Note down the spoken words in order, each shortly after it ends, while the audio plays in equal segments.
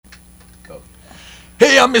Go.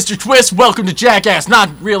 Hey, I'm Mr. Twist. Welcome to Jackass. Not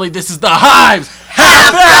really. This is the Hive's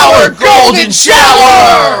Half-hour golden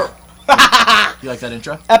shower! You like that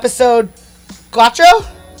intro? Episode Quattro?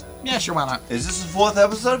 Yeah, sure. Why not? Is this the 4th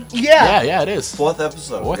episode? Yeah. Yeah, it is. 4th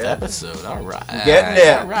episode. Fourth yeah. episode. All right. Getting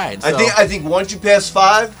there. All right. I think once you pass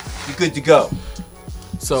 5, you're good to go.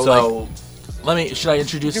 So should I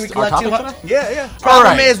introduce Do we our collect topic today? Yeah.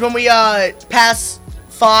 Problem is, when we pass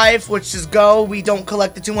 5, which is go, we don't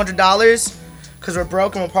collect the $200 because we're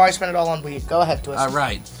broke and we'll probably spend it all on weed. Go ahead, Twist. All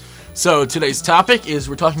right. So today's topic is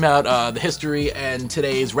we're talking about the history and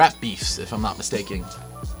today's rap beefs, if I'm not mistaken.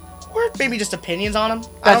 Or maybe just opinions on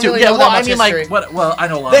them. That too. Really Yeah. know Well, that I much mean, history. like, what? Well, I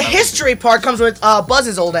know a lot. The about history part comes with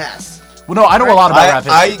Buzz's old ass. Well, no, I know a lot about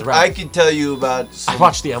rap history. I can tell you about some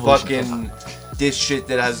watched the evolution fucking this shit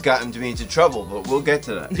that has gotten me into trouble, but we'll get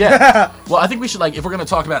to that. Yeah. Well, I think we should, like, if we're going to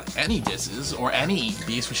talk about any disses or any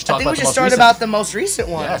beefs, we should talk I think about we the should most start recent. about the most recent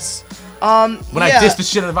one. Yes. When I diss the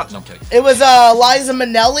shit out of... No, I'm kidding. It was Liza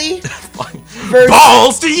Minnelli.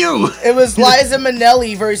 Balls to you! It was Liza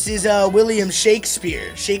Minnelli versus William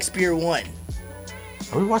Shakespeare. Shakespeare won.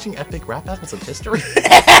 Are we watching epic rap battles of history?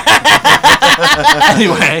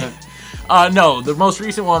 Anyway, no, the most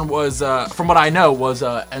recent one was, from what I know, was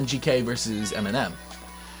MGK versus Eminem.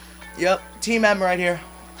 Yep, Team M right here.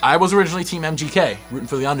 I was originally Team MGK, rooting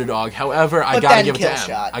for the underdog. However, I But gotta then give it to M.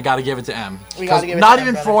 Killshot. I gotta give it to M. We gotta give it not to M,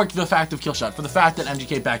 even brother. for the fact of Killshot, for the fact that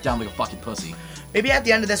MGK backed down like a fucking pussy. Maybe at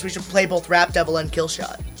the end of this we should play both Rap Devil and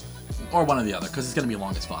Killshot. Or one or the other, because it's gonna be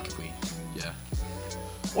long as fuck if we,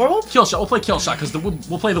 Or we'll Killshot, we'll play Killshot, because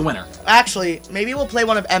we'll play the winner. actually maybe we'll play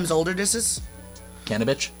one of M's older disses.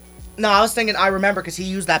 Cannabitch? No, I was thinking I remember because he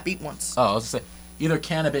used that beat once. Oh, I was gonna say, either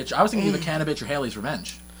Cannabitch, I was thinking either Cannabitch or Haley's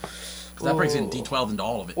Revenge. Because that brings in Ooh. D12 into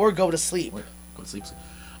all of it. Or Go to Sleep. Go to sleep.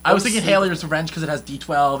 I was thinking Haley's Revenge because it has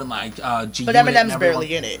D12 and like G. But Eminem's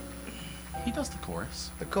barely in it. He does the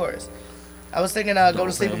chorus. Of course. I was thinking Go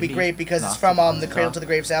to Sleep would be baby, great because it's nothing from the Cradle to the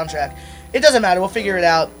Grave soundtrack. It doesn't matter, we'll figure it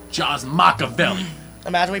out. Jaws Machiavelli.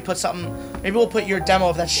 Imagine we put something. Maybe we'll put your demo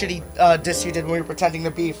of that shitty diss you did when we were pretending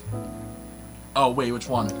to beef. Oh wait, which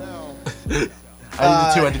one?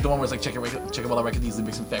 I did the two. I did the one where it's like check while I record these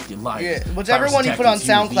lyrics infected life. Yeah, whichever one you put on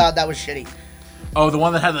SoundCloud, that was shitty. Oh, the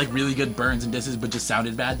one that had like really good burns and disses, but just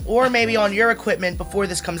sounded bad. Or maybe on your equipment before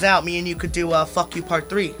this comes out, me and you could do Fuck You Part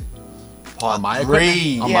 3. On my 3.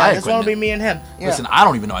 equipment. On Yeah, my this one will be equipment. me and him. Yeah. Listen, I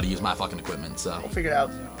don't even know how to use my fucking equipment, so. We'll figure it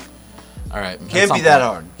out. All right. Can't be that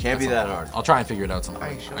hard. Can't be that hard. I'll try and figure it out sometime.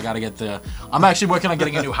 Are you sure? I gotta get the. I'm actually working on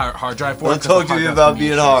getting a new hard drive for it. Don't 'cause talk the to me hard drive's about gonna be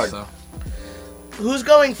being shit, hard. so. Who's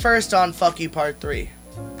going first on Fuck You Part 3?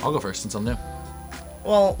 I'll go first since I'm new.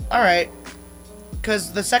 Well, alright.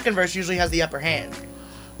 Because the second verse usually has the upper hand.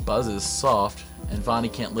 Buzz is soft, and Vonnie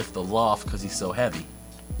can't lift the loft because he's so heavy.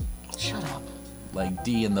 Shut up. Like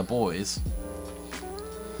D and the boys.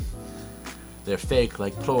 They're fake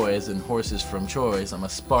like ploys and horses from Troy's. I'm a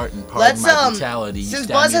Spartan, pardon my brutality. You Since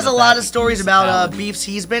stab Buzz me has in a the lot back of with stories about municipality. beefs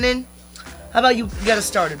he's been in, how about you get us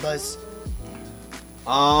started, Buzz?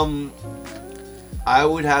 I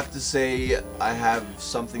would have to say I have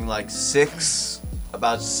something like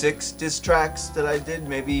about 6 diss tracks that I did,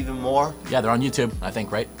 maybe even more. Yeah, they're on YouTube, I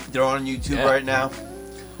think, right? They're on YouTube Yeah. right now.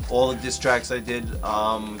 All the diss tracks I did.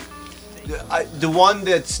 The one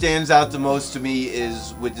that stands out the most to me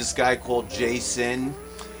is with this guy called Jason,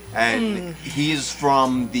 and he is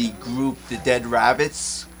from the group The Dead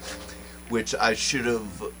Rabbits, which I should have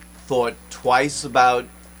thought twice about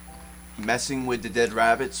messing with The Dead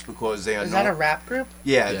Rabbits because they are Is that a rap group?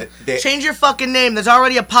 yeah. They Change your fucking name. There's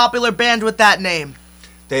already a popular band with that name.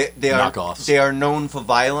 are Knockoffs. they are known for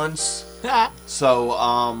violence.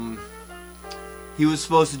 So he was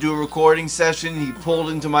supposed to do a recording session. He pulled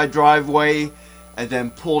into my driveway and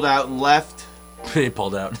then pulled out and left. He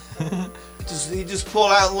pulled out. He just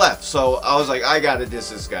pulled out and left. So I was like, I gotta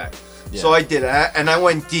diss this guy. Yeah. So I did it, and I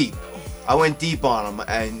went deep. I went deep on him,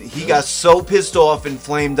 and he got so pissed off and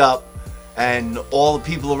flamed up, and all the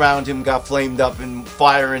people around him got flamed up and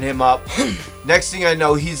firing him up. Next thing I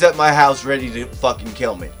know, he's at my house ready to fucking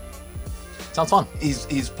kill me. Sounds fun.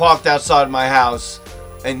 He's parked outside my house,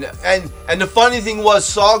 and the funny thing was,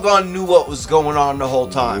 Sargon knew what was going on the whole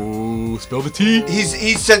time. Ooh, spill the tea.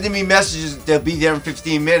 He's sending me messages. They'll be there in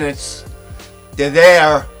 15 minutes. They're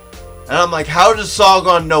there, and I'm like, how does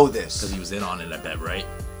Sargon know Because this? he was in on it, I bet, right?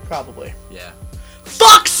 Probably. Yeah.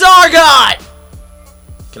 Fuck Sargon!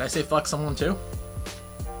 Can I say fuck someone too?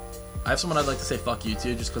 I have someone I'd like to say fuck you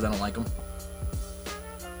to, just because I don't like them.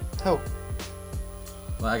 Who?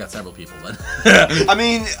 Well, I got several people, but I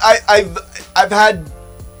mean, I've had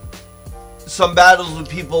some battles with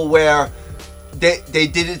people where they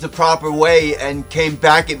did it the proper way and came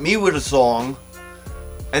back at me with a song.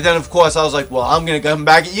 And then, of course, I was like, well, I'm going to come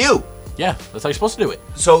back at you. Yeah, that's how you're supposed to do it.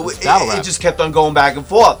 So it just kept on going back and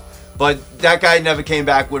forth. But that guy never came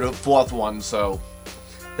back with a fourth one, so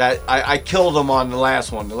that I killed him on the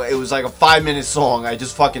last one. It was like a 5-minute song. I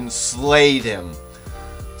just fucking slayed him.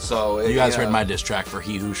 So you guys heard my diss track for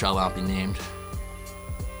He Who Shall Not Be Named.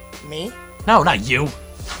 Me? No, not you.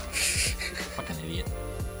 Fucking idiot.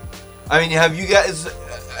 I mean, have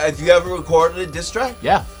you ever recorded a diss track?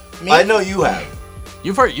 Yeah. Me? I know you have.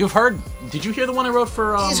 You've heard. Did you hear the one I wrote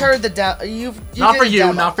for? He's heard the demo. Not for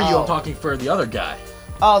you. Not for you. I'm talking for the other guy.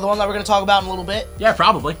 Oh, the one that we're gonna talk about in a little bit. Yeah,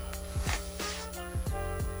 probably.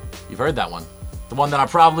 You've heard that one. The one that I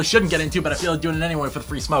probably shouldn't get into, but I feel like doing it anyway for the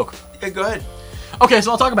free smoke. Yeah, go ahead. Okay,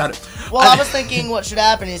 so I'll talk about it. Well, I was thinking what should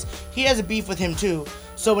happen is he has a beef with him too.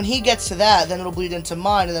 So when he gets to that, then it'll bleed into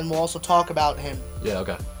mine, and then we'll also talk about him. Yeah.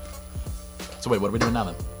 Okay. So wait, what are we doing now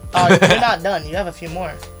then? You're not done. You have a few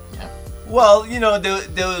more. Well, you know,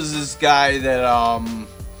 there was this guy that I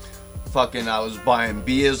was buying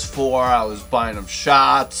beers for. I was buying him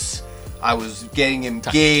shots. I was getting him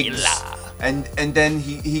gigs, and then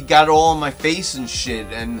he got all in my face and shit.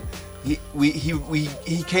 And he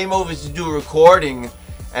came over to do a recording,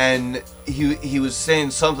 and he was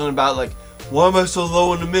saying something about like, why am I so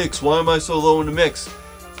low in the mix? Why am I so low in the mix?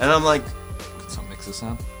 And I'm like, could some mix this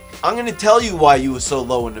up? I'm gonna tell you why you were so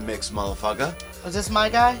low in the mix, motherfucker. Was this my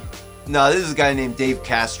guy? No, this is a guy named Dave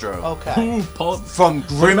Castro. Okay. From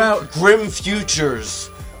Grim Futures.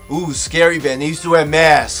 Ooh, scary band. They used to wear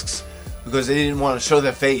masks because they didn't want to show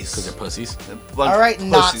their face. Because they're pussies. All right,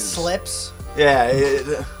 not slips.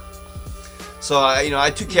 Yeah. So I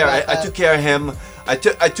took care. I took care of him. I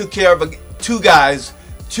took care of two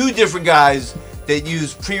different guys that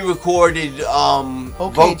used pre-recorded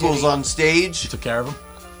vocals on stage. You took care of them.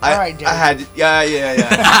 Alright, dude. I had, yeah.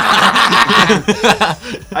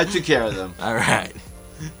 I took care of them. All right.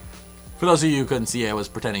 For those of you who couldn't see, I was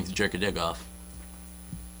pretending to jerk a dick off.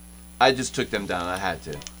 I just took them down. I had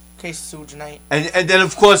to. Okay, sewage night. And then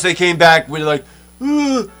of course they came back with like,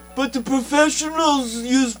 but the professionals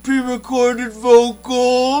use pre-recorded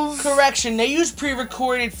vocals. Correction, they use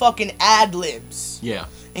pre-recorded fucking ad-libs. Yeah.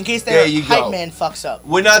 In case their you hype go. man fucks up.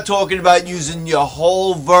 We're not talking about using your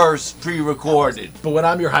whole verse pre-recorded. But when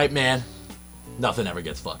I'm your hype man, nothing ever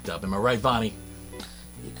gets fucked up. Am I right, Bonnie?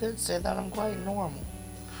 You could say that I'm quite normal.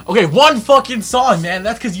 Okay, one fucking song, man.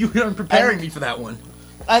 That's because you weren't preparing me for that one.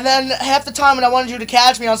 And then half the time when I wanted you to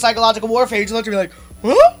catch me on Psychological Warfare, you just looked at me like,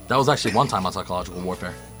 huh? That was actually one time on Psychological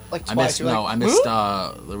Warfare. Like twice. I missed,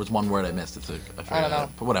 there was one word I missed. I don't know.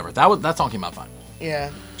 But whatever. That song came out fine.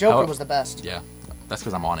 Yeah. Joker was the best. Yeah. That's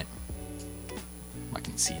because I'm on it. My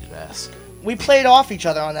conceited ass. We played off each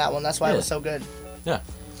other on that one. That's why it was so good. Yeah.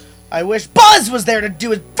 I wish Buzz was there to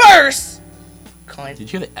do his verse! Kind.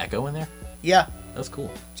 Did you hear the echo in there? Yeah. That's cool.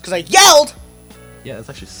 It's because I yelled! Yeah, that's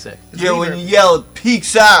actually sick. Yeah, when you yell, it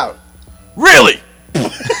peaks out. Really?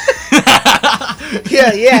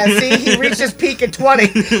 Yeah, see, he reached his peak at 20.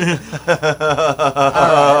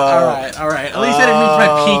 Alright. At least I didn't reach my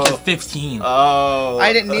peak at 15. Oh.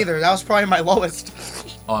 I didn't either. That was probably my lowest.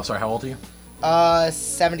 Oh, I'm sorry, how old are you?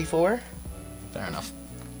 74. Fair enough.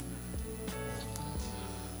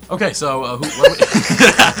 Okay, so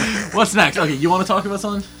what's next? Okay, you want to talk about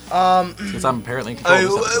something? Because I'm apparently in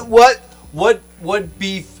control of this episode. What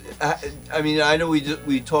beef? I mean, I know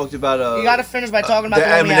we talked about you gotta finish by talking about the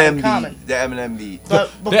one we have in common. The Eminem beat.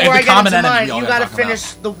 But before I get into mine, you gotta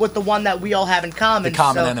finish with the one that we all have in common. The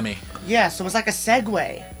common enemy. Yeah, so it's like a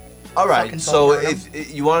segue. All right, so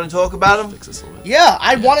if you want to talk about him, yeah,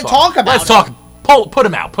 I want to talk about. Let's talk. Put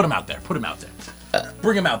him out. Put him out there. Put him out there.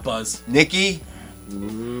 Bring him out, Buzz. Nikki,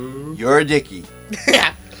 you're a dickie.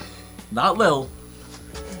 Not Lil.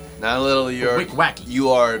 Not a little. You're wacky. You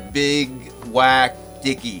are a big whack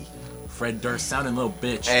dickie. Fred Durst sounding little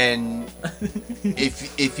bitch. And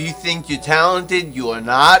if you think you're talented, you are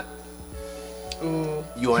not. Ooh.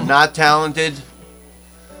 You are not talented.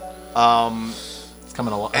 It's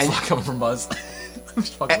coming a lot. It's not coming from Buzz. I'm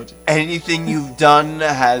just fucking with you. Anything you've done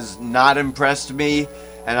has not impressed me,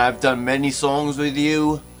 and I've done many songs with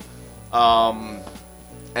you. And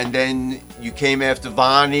then you came after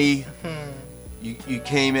Vonnie. You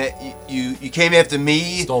came after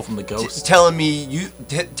me. Stole from the ghost. Telling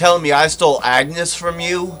me I stole Agnes from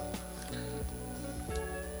you.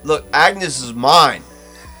 Look, Agnes is mine.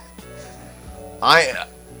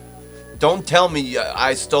 Don't tell me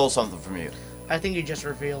I stole something from you. I think you just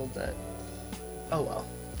revealed that. Oh well.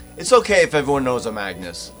 It's okay if everyone knows I'm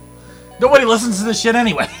Agnes. Nobody listens to this shit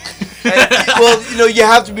anyway. Well, you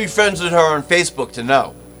have to be friends with her on Facebook to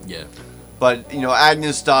know. Yeah. But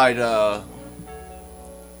Agnes died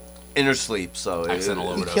in her sleep, so accidental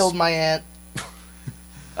You overdose. killed my aunt.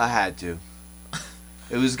 I had to.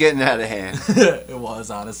 It was getting out of hand. It was,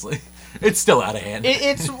 honestly. It's still out of hand.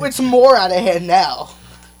 It's more out of hand now.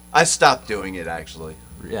 I stopped doing it, actually.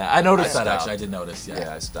 Yeah, I noticed that, stopped. actually. I did notice,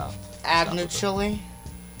 Yeah, I stopped. Actually,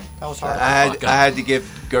 that was hard. I had to give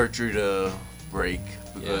Gertrude a break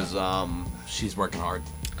because She's working hard.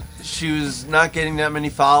 she was not getting that many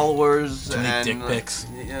followers. Too many and dick pics.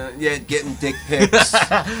 Yeah, getting dick pics.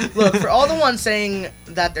 Look, for all the ones saying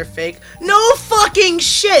that they're fake, no fucking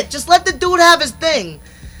shit. Just let the dude have his thing.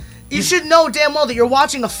 You should know damn well that you're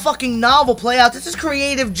watching a fucking novel play out. This is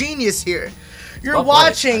creative genius here. You're Well played,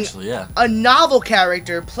 watching actually, yeah. a novel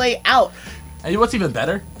character play out. And what's even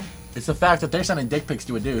better? It's the fact that they're sending dick pics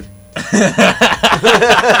to a dude.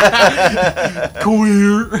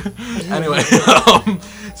 Queer. Anyway,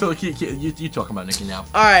 so you talking about Nikki now?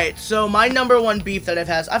 All right, so my number one beef that I've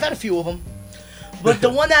had a few of them, but the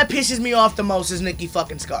one that pisses me off the most is Nikki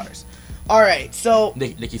fucking Scars. All right, so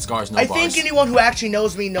Nikki Scars, no I bars. think anyone who actually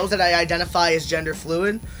knows me knows that I identify as gender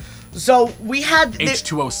fluid. So we had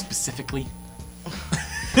H2O specifically.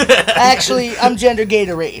 actually I'm gender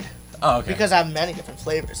Gatorade. Oh, okay. Because I have many different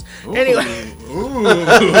flavors. Ooh. Anyway. All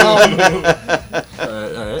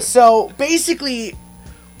right. So basically,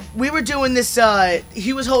 we were doing this.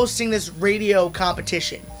 He was hosting this radio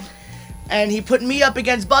competition, and he put me up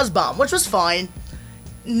against Buzzbomb, which was fine.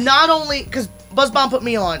 Not only because Buzzbomb put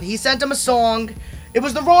me on, he sent him a song. It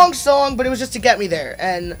was the wrong song, but it was just to get me there.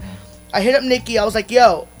 And I hit up Nikki. I was like,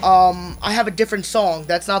 "Yo, I have a different song.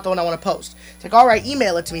 That's not the one I want to post." It's like, "All right,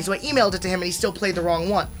 email it to me." So I emailed it to him, and he still played the wrong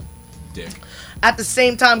one. Dick. At the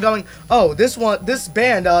same time going, oh, this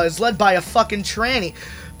band is led by a fucking tranny.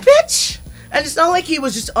 Bitch! And it's not like he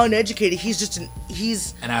was just uneducated. He's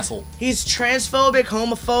an asshole. He's transphobic,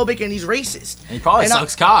 homophobic, and he's racist. And he probably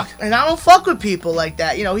sucks cock. And I don't fuck with people like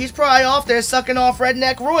that. He's probably off there sucking off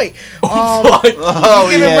Redneck Roy.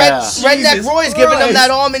 Redneck Roy's giving him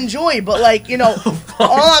that almond joy. But,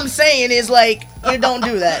 all I'm saying is, you don't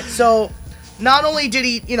do that. So, not only did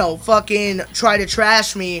he, fucking try to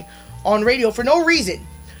trash me on radio for no reason,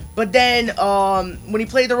 but then when he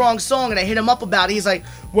played the wrong song and I hit him up about it, he's like,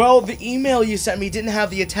 well, the email you sent me didn't have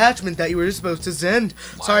the attachment that you were supposed to send.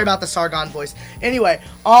 Wow. Sorry about the Sargon voice. Anyway,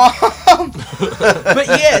 but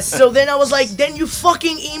yeah, so then I was like, then you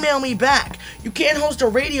fucking email me back. You can't host a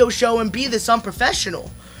radio show and be this unprofessional.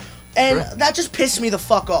 And that just pissed me the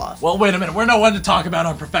fuck off. Well, wait a minute. We're no one to talk about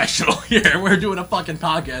unprofessional here. We're doing a fucking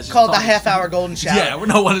podcast. Called the Half-Hour Golden Shower. Yeah, we're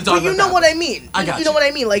no one to talk about But you know what I mean. I got you. You know what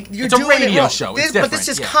I mean. You're it's a doing radio it show. It's different. But this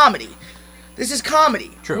is comedy. This is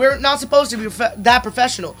comedy. True. We're not supposed to be that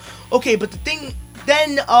professional. Okay, but the thing...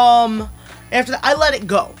 Then, after that, I let it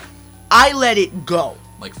go.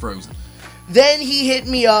 Like Frozen. Then he hit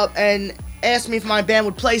me up and asked me if my band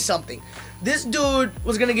would play something. This dude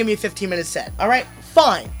was going to give me a 15-minute set. All right?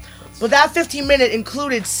 Fine. But that 15-minute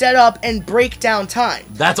included setup and breakdown time.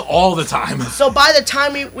 That's all the time. So by the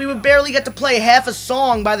time we would barely get to play half a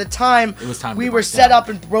song by the time we were set up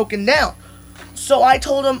and broken down. So I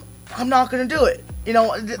told him, I'm not going to do it.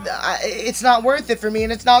 It's not worth it for me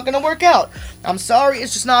and it's not going to work out. I'm sorry,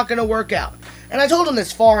 it's just not going to work out. And I told him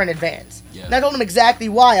this far in advance. Yeah. And I told him exactly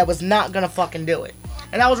why I was not going to fucking do it.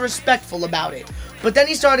 And I was respectful about it. But then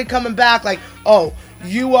he started coming back like, oh,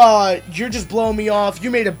 you're just blowing me off. You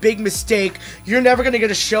made a big mistake. You're never gonna get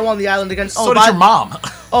a show on the island again. So does your mom.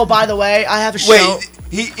 Oh, by the way, I have a show. Wait,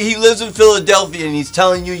 he lives in Philadelphia and he's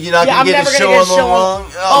telling you you're not gonna get a show on the long.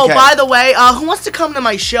 Okay. Oh, by the way, who wants to come to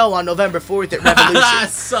my show on November 4th at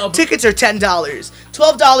Revolution? Tickets are $10,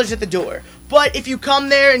 $12 at the door. But if you come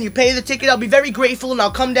there and you pay the ticket, I'll be very grateful and I'll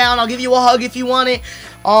come down. I'll give you a hug if you want it.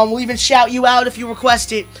 We'll even shout you out if you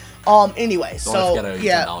request it. Anyway, so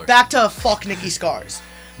yeah, back to fuck Nikki Scars.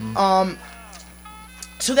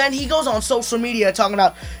 So then he goes on social media talking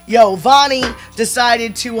about, yo, Vonnie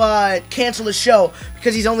decided to cancel the show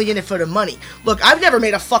because he's only in it for the money. Look, I've never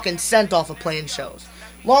made a fucking cent off of playing shows.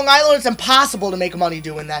 Long Island, it's impossible to make money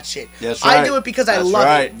doing that shit. That's right. I do it because I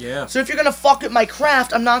love it. Yeah. So if you're gonna fuck with my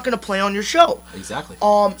craft, I'm not gonna play on your show. Exactly.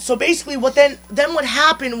 So basically, what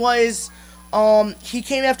happened was, he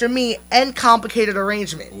came after me and complicated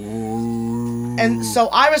arrangement. Ooh. And so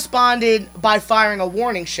I responded by firing a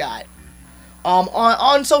warning shot.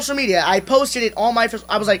 on social media. I posted it on my.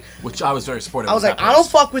 I was like, which I was very supportive of. I was like, I don't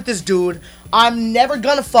fuck with this dude. I'm never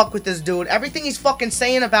gonna fuck with this dude. Everything he's fucking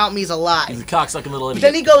saying about me is a lie. He's a cocksucking little idiot.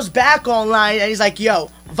 Then he goes back online and he's like,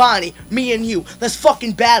 yo, Vonnie, me and you, let's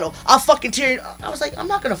fucking battle. I'll fucking tear you. I was like, I'm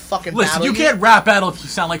not gonna fucking battle. Listen, you can't rap battle if you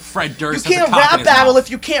sound like Fred Durst. You can't rap battle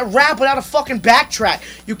if you can't rap without a fucking backtrack.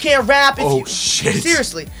 You can't rap if you... shit.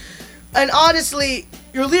 Seriously. And honestly,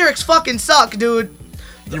 your lyrics fucking suck, dude.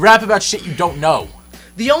 You rap about shit you don't know.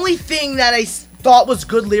 The only thing that I thought was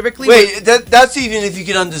good lyrically... Wait, that's even if you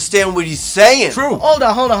can understand what he's saying. True. Hold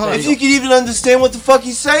on. If you can even understand what the fuck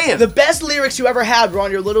he's saying. The best lyrics you ever had were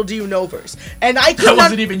on your Little Do You Know verse. And I could That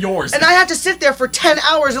wasn't even yours. And I had to sit there for 10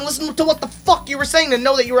 hours and listen to what the fuck you were saying to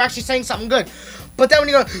know that you were actually saying something good. But then when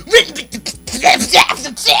you go...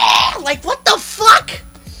 Like, what the fuck?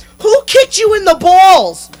 Who kicked you in the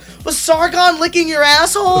balls? Was Sargon licking your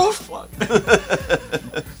asshole?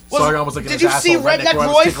 Sargon was licking Did his you asshole. see Redneck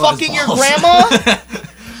Roy fucking your grandma?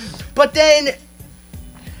 But then...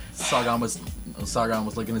 Sargon was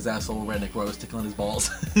licking his asshole. Redneck Roy was tickling his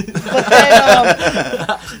balls.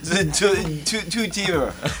 But then,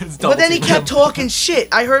 Two-tier. But then he kept talking shit.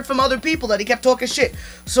 I heard from other people that he kept talking shit.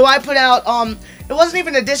 So I put out, it wasn't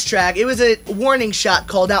even a diss track. It was a warning shot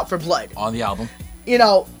called Out for Blood. On the album. You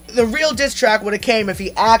know, the real diss track would have came if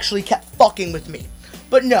he actually kept fucking with me.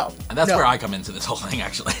 But no. And that's where I come into this whole thing,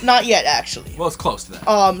 actually. Not yet, actually. Well, it's close to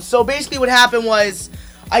that. So basically what happened was,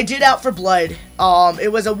 I did Out for Blood.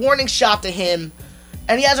 It was a warning shot to him,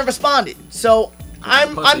 and he hasn't responded. So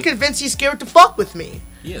I'm convinced he's scared to fuck with me.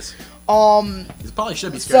 He is. He probably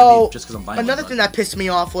should be scared of me just because I'm violent. Another thing that pissed me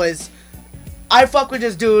off was, I fuck with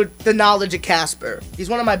this dude, the knowledge of Casper. He's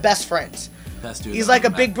one of my best friends. Best dude. He's like a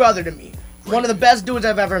big brother to me. Great one of the best dudes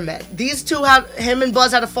I've ever met. These two him and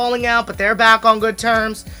Buzz had a falling out, but they're back on good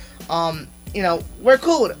terms. You know, we're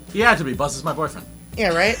cool with him. He had to be. Buzz is my boyfriend.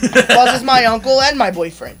 Yeah, right? Buzz is my uncle and my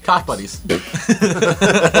boyfriend. Cock buddies.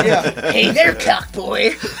 Yeah. Hey there, cock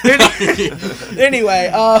boy. Anyway,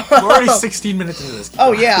 we're already 16 minutes into this.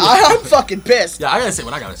 Oh, yeah, I'm fucking pissed. Yeah, I gotta say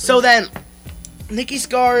what I gotta say. So then, Nicky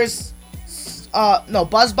Scars,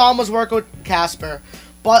 Buzz Bomb was working with Casper,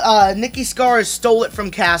 but Nicky Scars stole it from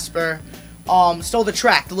Casper, stole the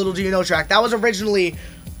track, the Little Do You Know track. That was originally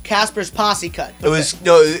Casper's posse cut.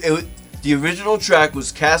 The original track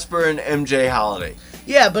was Casper and MJ Holiday.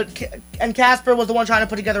 Yeah, and Casper was the one trying to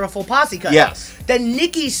put together a full posse cut. Yes. Then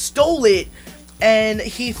Nicky stole it, and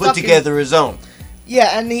he put together his own.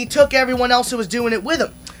 Yeah, and he took everyone else who was doing it with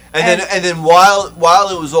him. And then while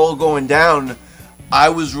it was all going down, I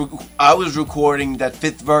was recording that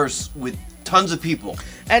fifth verse with tons of people.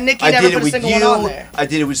 And Nicky never put a single one on there. I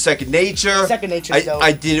did it with Second Nature. Second Nature's dope.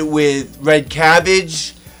 I did it with Red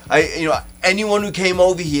Cabbage. Anyone who came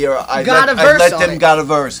over here, I let them got a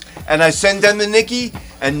verse. And I sent them to Nicky,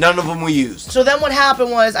 and none of them were used. So then what happened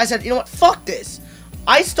was, I said, you know what, fuck this.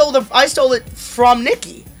 I stole it from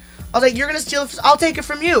Nicky. I was like, you're gonna steal it, I'll take it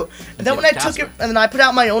from you. And then when I took it, and then I put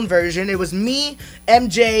out my own version, it was me,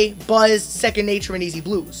 MJ, Buzz, Second Nature, and Easy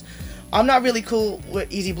Blues. I'm not really cool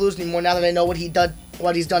with Easy Blues anymore now that I know what he's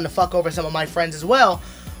done to fuck over some of my friends as well.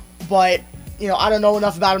 But, I don't know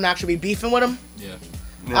enough about him to actually be beefing with him. Yeah.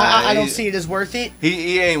 I don't see it as worth it.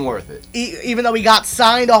 He ain't worth it. Even though he got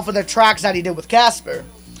signed off of the tracks that he did with Casper.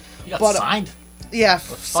 He got signed? Yeah.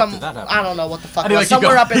 Did that happen? I don't know what the fuck. Anyway,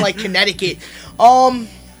 somewhere up in Connecticut. And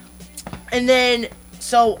then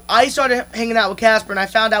so I started hanging out with Casper, and I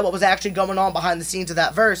found out what was actually going on behind the scenes of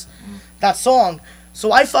that verse, that song.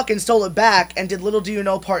 So I fucking stole it back and did Little Do You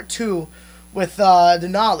Know Part 2 with the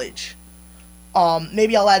knowledge.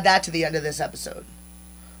 Maybe I'll add that to the end of this episode.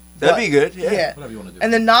 That'd be good, yeah. Whatever you want to do.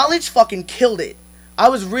 And the knowledge fucking killed it.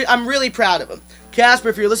 I'm really proud of him. Casper,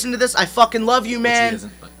 if you're listening to this, I fucking love you, man. Which he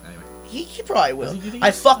isn't, but anyway. He probably will.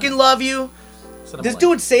 I fucking love you. This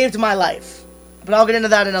dude saved my life. But I'll get into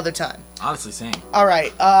that another time. Honestly, same.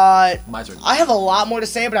 Alright, I have a lot more to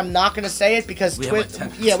say, but I'm not going to say it because... We have like 10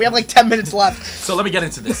 minutes. Yeah, we have like 10 minutes left. So let me get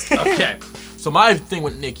into this. Okay. So my thing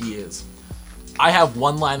with Nicky is, I have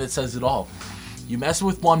one line that says it all. You mess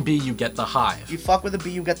with one bee, you get the hive. You fuck with a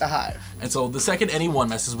bee, you get the hive. And so the second anyone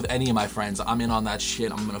messes with any of my friends, I'm in on that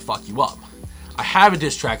shit. I'm gonna fuck you up. I have a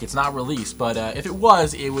diss track. It's not released, but if it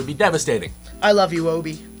was, it would be devastating. I love you,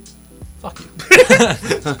 Obi. Fuck you.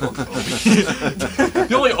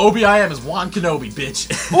 The only Obi I am is Juan Kenobi, bitch.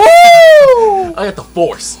 Woo! I got the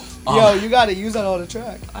Force. Yo, you gotta use that on the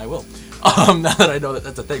track. I will. Now that I know that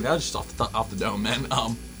that's a thing, that was just off the dome, man.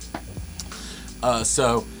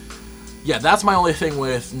 So. Yeah, that's my only thing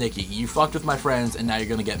with Nicky. You fucked with my friends, and now you're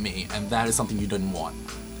gonna get me, and that is something you didn't want.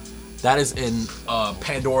 That is in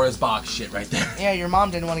Pandora's box shit right there. Yeah, your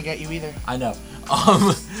mom didn't want to get you either. I know.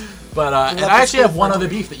 But and I actually have one other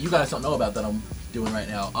beef that you guys don't know about that I'm doing right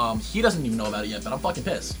now. He doesn't even know about it yet, but I'm fucking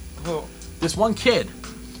pissed. Who? This one kid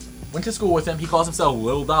went to school with him. He calls himself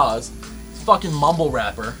Lil Dawes. He's a fucking mumble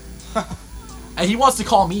rapper. And he wants to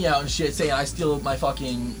call me out and shit, saying I steal my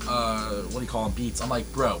fucking, what do you call them, beats. I'm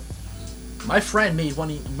like, bro, my friend made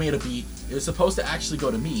a beat. It was supposed to actually go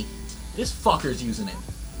to me. This fucker's using it.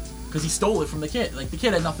 Because he stole it from the kid. Like, the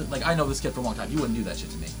kid had nothing, like, I know this kid for a long time. He wouldn't do that shit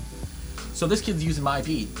to me. So this kid's using my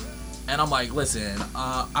beat. And I'm like, listen,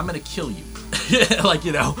 I'm gonna kill you. Like,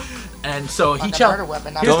 you know. And so he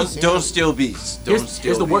Don't steal beats. Don't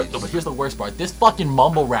steal beats. But here's the worst part. This fucking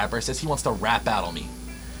mumble rapper says he wants to rap battle me.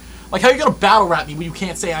 Like, how are you gonna battle rap me when you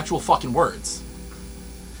can't say actual fucking words?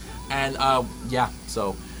 And, yeah,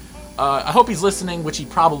 so... I hope he's listening, which he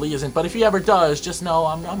probably isn't, but if he ever does, just know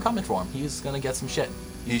I'm coming for him. He's gonna get some shit.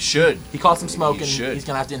 He should. He caught some smoke, and he's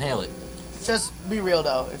gonna have to inhale it. Just be real,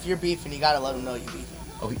 though. If you're beefing, you gotta let him know you're beefing.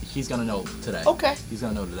 Oh, he's gonna know today. Okay. He's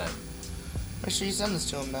gonna know today. Make sure you send this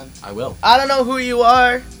to him, then. I will. I don't know who you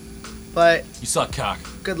are, but... You suck cock.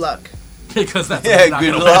 Good luck. Because that's something you're not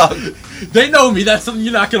good gonna luck. win. They know me, that's something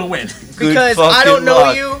you're not gonna win. Because I don't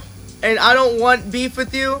know you, and I don't want beef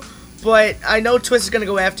with you, but I know Twist is gonna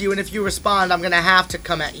go after you, and if you respond, I'm gonna have to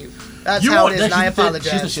come at you. That's how it is, and I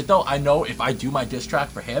apologize. Here's the shit, though. I know if I do my diss track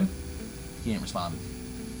for him, he ain't responding.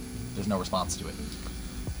 There's no response to it.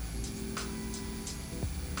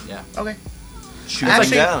 Yeah. Okay. Shoot him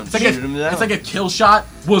down. It's like a kill shot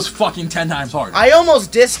was fucking 10 times harder. I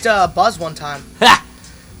almost dissed Buzz one time.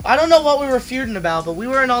 I don't know what we were feuding about, but we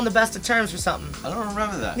weren't on the best of terms for something. I don't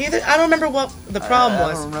remember that. I don't remember what the problem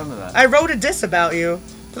was. I don't remember that. I wrote a diss about you,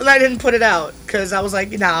 but I didn't put it out because I was like,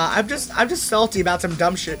 nah, I'm just salty about some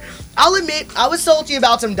dumb shit. I'll admit, I was salty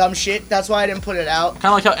about some dumb shit. That's why I didn't put it out. Kind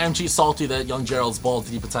of like how MG's salty that young Gerald's balled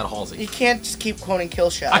deep inside of Halsey. You can't just keep quoting kill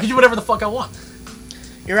shot. I can do whatever the fuck I want.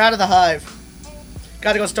 You're out of the hive.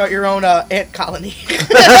 Got to go start your own ant colony.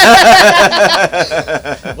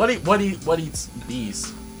 What eats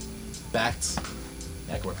bees? Bats.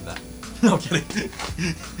 Yeah, I can work with that. No, I'm kidding.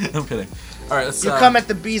 I'm kidding. All right, let's. You come at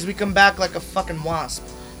the bees, we come back like a fucking wasp.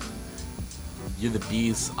 You're the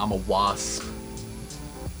bees. I'm a wasp.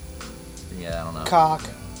 Yeah, I don't know. Cock.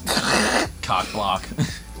 Cock block.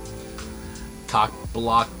 Cock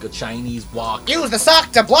block a Chinese walk. Use the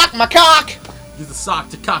sock to block my cock. Use the sock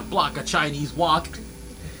to cock block a Chinese walk.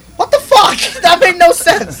 What the fuck? That made no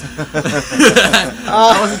sense.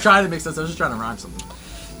 I wasn't trying to make sense. I was just trying to rhyme something.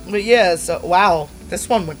 But yeah, so wow, this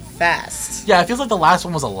one went fast. Yeah, it feels like the last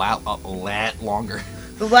one was a lot longer.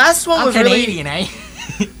 The last one was Canadian, eh?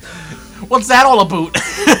 What's that all about?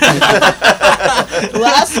 The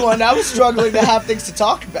last one, I was struggling to have things to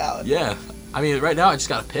talk about. Yeah, I mean, right now I just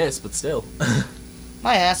got a piss, but still.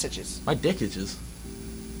 My ass itches. My dick itches.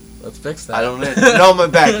 Let's fix that. I don't know. No, my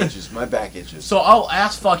back itches. My back itches. So I'll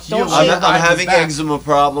ass fuck you. I'm having eczema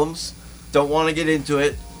problems. Don't want to get into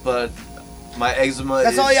it, but my eczema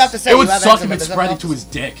That's all you have to say. It would suck if it spread to his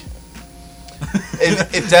dick.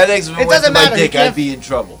 If that eczema went to my dick, I'd be in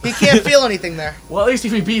trouble. He can't feel anything there. Well, at least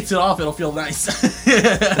if he beats it off, it'll feel nice.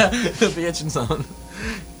 He'll be itching something.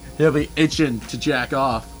 He'll be itching to jack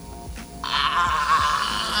off.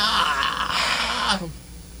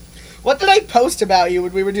 What did I post about you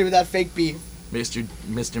when we were doing that fake beef? Mr.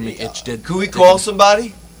 McItch did. Could we call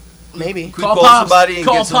somebody? Maybe. Could we call somebody and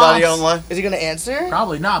get somebody online? Is he gonna answer?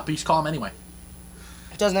 Probably not, but you should call him anyway.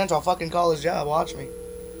 If he doesn't answer, I'll fucking call his job. Watch me.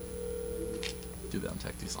 Do the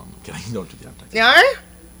untech song. I'm kidding. Don't do the untech. Yeah?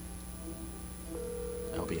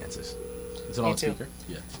 I hope he answers. Is it on speaker?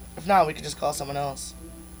 Yeah. If not, we could just call someone else.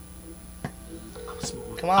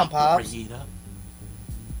 Come on, Pops. Please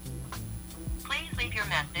leave your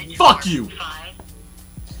message. Fuck you!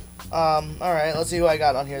 Alright, let's see who I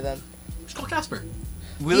got on here then. Just call Casper.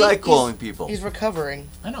 We like calling people. He's recovering.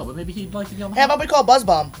 I know, but maybe he'd like to be on the Hey, how about we call Buzz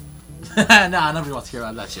Bomb? Nah, nobody wants to hear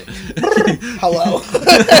about that shit. Hello.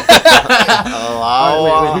 Hello.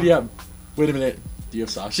 Wait, who do you have? Wait a minute. Do you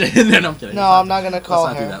have sock shit? No, I'm kidding. No, I'm not gonna call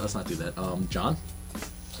Let's her. Let's not do that. John?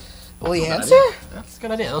 Will he answer? That's a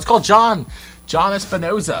good idea. Let's call John. John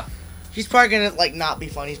Espinoza. He's probably gonna, like, not be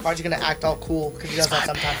funny. He's probably gonna act all cool, because he does that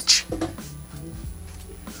sometimes.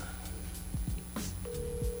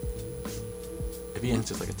 If he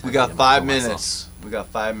answers like a 10, We got 5 minutes. We got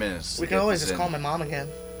 5 minutes. We can always just call my mom again.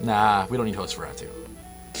 Nah, we don't need host for that, too.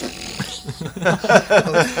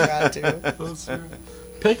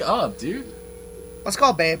 Pick up, dude. Let's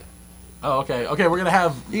call Babe. Oh, okay. Okay, we're gonna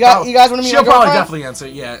have. You guys want to meet She'll my probably girlfriend? definitely answer.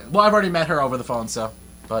 Yeah. Well, I've already met her over the phone, so.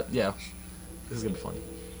 But yeah, this is gonna be funny.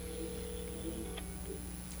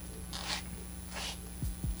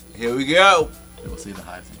 Here we go. We'll see the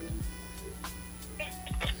hive thing.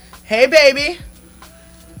 Hey, baby.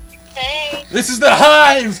 Hey. This is the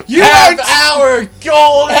Hive! You Half-hour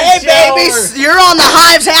golden Hey, shower! baby. You're on the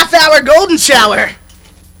Hive's half-hour golden shower.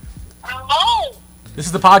 Oh. This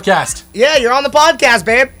is the podcast. Yeah, you're on the podcast,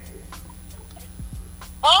 babe.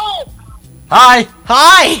 Oh. Hi!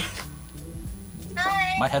 Hi.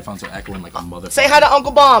 Hi. My headphones are echoing like a motherfucker. Say hi to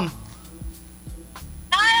Uncle Bomb.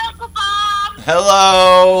 Hi, Uncle Bob.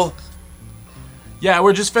 Hello. Yeah,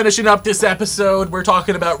 we're just finishing up this episode. We're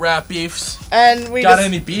talking about rap beefs. And we Got just,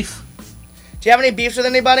 any beef? Do you have any beefs with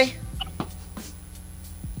anybody?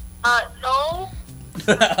 No.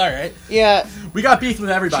 Alright. Yeah. We got beef with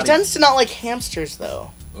She everybody. tends to not like hamsters,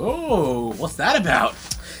 though. Oh, what's that about?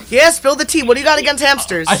 Yeah, spill the tea. What do you got against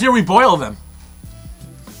hamsters? I hear we boil them.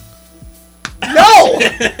 No!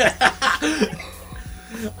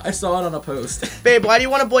 I saw it on a post. Babe, why do you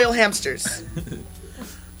want to boil hamsters?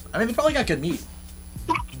 I mean, they probably got good meat.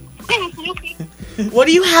 What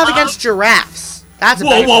do you have against giraffes? That's a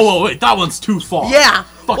Whoa, better whoa, whoa, wait, that one's too far. Yeah.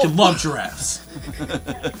 Fucking love giraffes.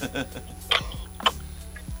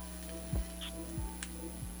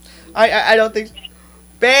 I don't think...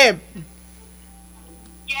 Babe,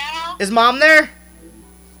 Yeah. is Mom there?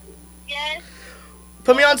 Yes.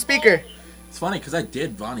 Put me on speaker. It's funny, because I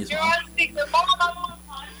did Vonnie's You're mom. on speaker. Mom.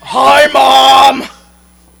 Hi, Mom!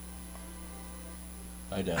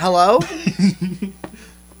 I did. Hello?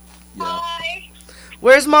 Yeah. Hi.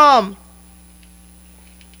 Where's Mom?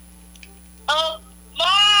 Oh,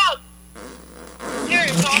 Mom. Here,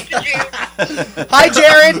 talk to you. Hi,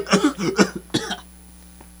 Jared.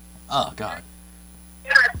 Oh, God.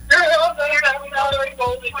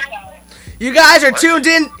 You guys are tuned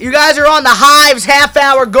in. You guys are on the Hive's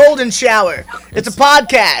half-hour golden shower. It's a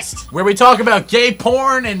podcast. Where we talk about gay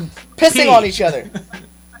porn and Pissing pee. on each other.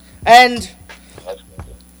 And...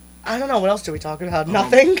 I don't know. What else do we talk about?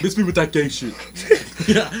 Nothing? Miss me with that gay shit.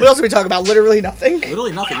 Yeah. What else do we talk about? Literally nothing.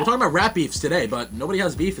 Literally nothing. We're talking about rap beefs today, but nobody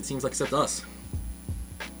has beef, it seems like, except us.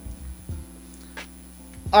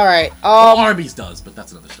 Alright. Well, Arby's does, but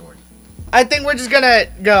that's another story. I think we're just gonna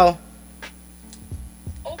go.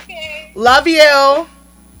 Okay. Love you. I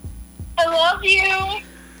love you.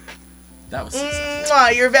 That was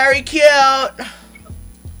Mwah, you're very cute.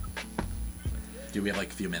 Dude, we have like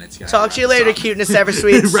a few minutes. Talk to you later, cuteness ever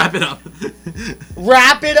sweets. Wrap it up.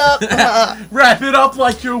 Wrap it up. Wrap it up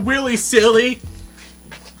like you're Willy, silly.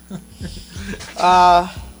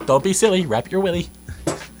 Don't be silly. Wrap your Willy.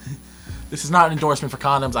 This is not an endorsement for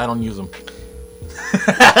condoms. I don't use them.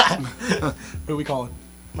 Who are we calling?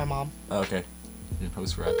 My mom. Oh, okay. You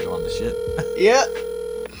post wrap it on the shit. Yeah.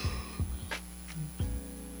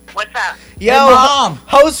 What's up? Yo, Hey, Mom.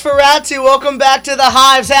 host Ferratu, welcome back to the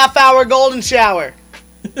Hive's half-hour golden shower.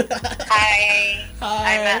 Hi.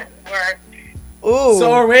 I'm at work. Ooh.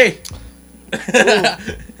 So are we.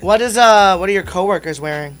 What are your coworkers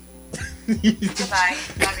wearing? Goodbye.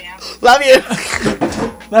 Love you. Love you.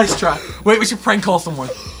 Nice try. Wait, we should prank call someone.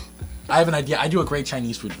 I have an idea. I do a great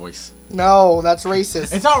Chinese food voice. No, that's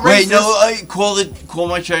racist. It's not racist. Wait, no, call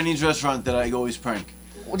my Chinese restaurant that I always prank.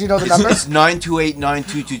 Do you know the number? It's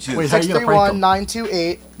 928-9222. Wait, how are you gonna prank them?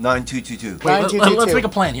 631-928. 9222. Wait, 9222. let's make a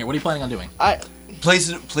plan here. What are you planning on doing? Place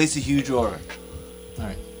a huge order. All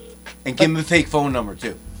right. And give them a fake phone number,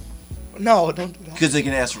 too. No, don't do that. Because they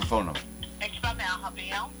can ask for a phone number. It's from Al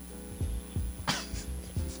Habio.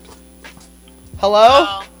 Hello?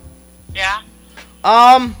 Oh. Yeah.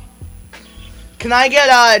 Can I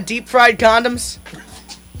get deep fried condoms?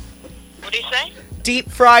 What do you say? Deep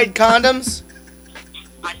fried condoms?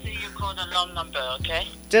 I see you called a long number, okay?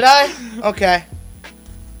 Did I? Okay.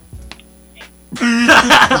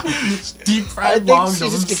 Deep fried think long she's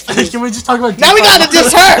just dogs. confused. Can we just talk about deep Now we fried gotta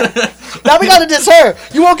diss her! Now we gotta diss her!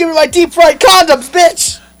 You won't give me my deep fried condoms,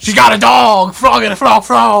 bitch! She got a dog! Frog and a frog,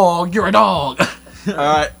 frog! You're a dog!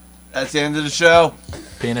 Alright, that's the end of the show.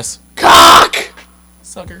 Penis. Cock!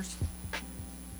 Suckers.